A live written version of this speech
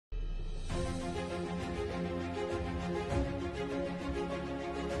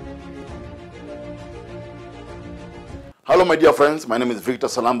Hello, my dear friends. My name is Victor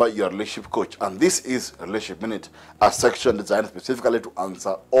Salamba, your relationship coach, and this is Relationship Minute, a section designed specifically to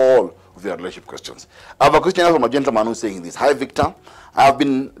answer all of your relationship questions. I have a question from a gentleman who's saying this. Hi, Victor. I have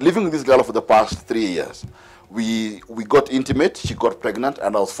been living with this girl for the past 3 years. We got intimate, she got pregnant,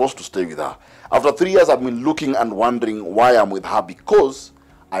 and I was forced to stay with her. After 3 years, I've been looking and wondering why I'm with her because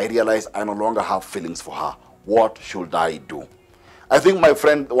I realized I no longer have feelings for her. What should I do? I think, my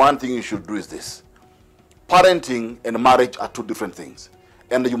friend, one thing you should do is this. Parenting and marriage are two different things,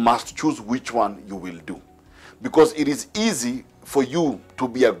 and you must choose which one you will do, because it is easy for you to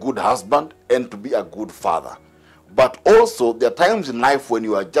be a good husband and to be a good father, but also there are times in life when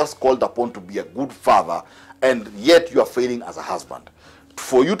you are just called upon to be a good father and yet you are failing as a husband.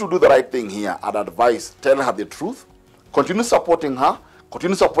 For you to do the right thing here, I'd advise, tell her the truth, continue supporting her,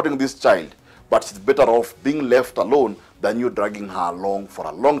 continue supporting this child, but it's better off being left alone than you dragging her along for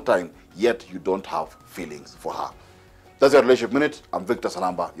a long time, yet you don't have feelings for her. That's your Relationship Minute. I'm Victor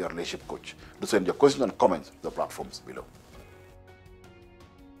Salamba, your relationship coach. Do send your questions and comments to the platforms below.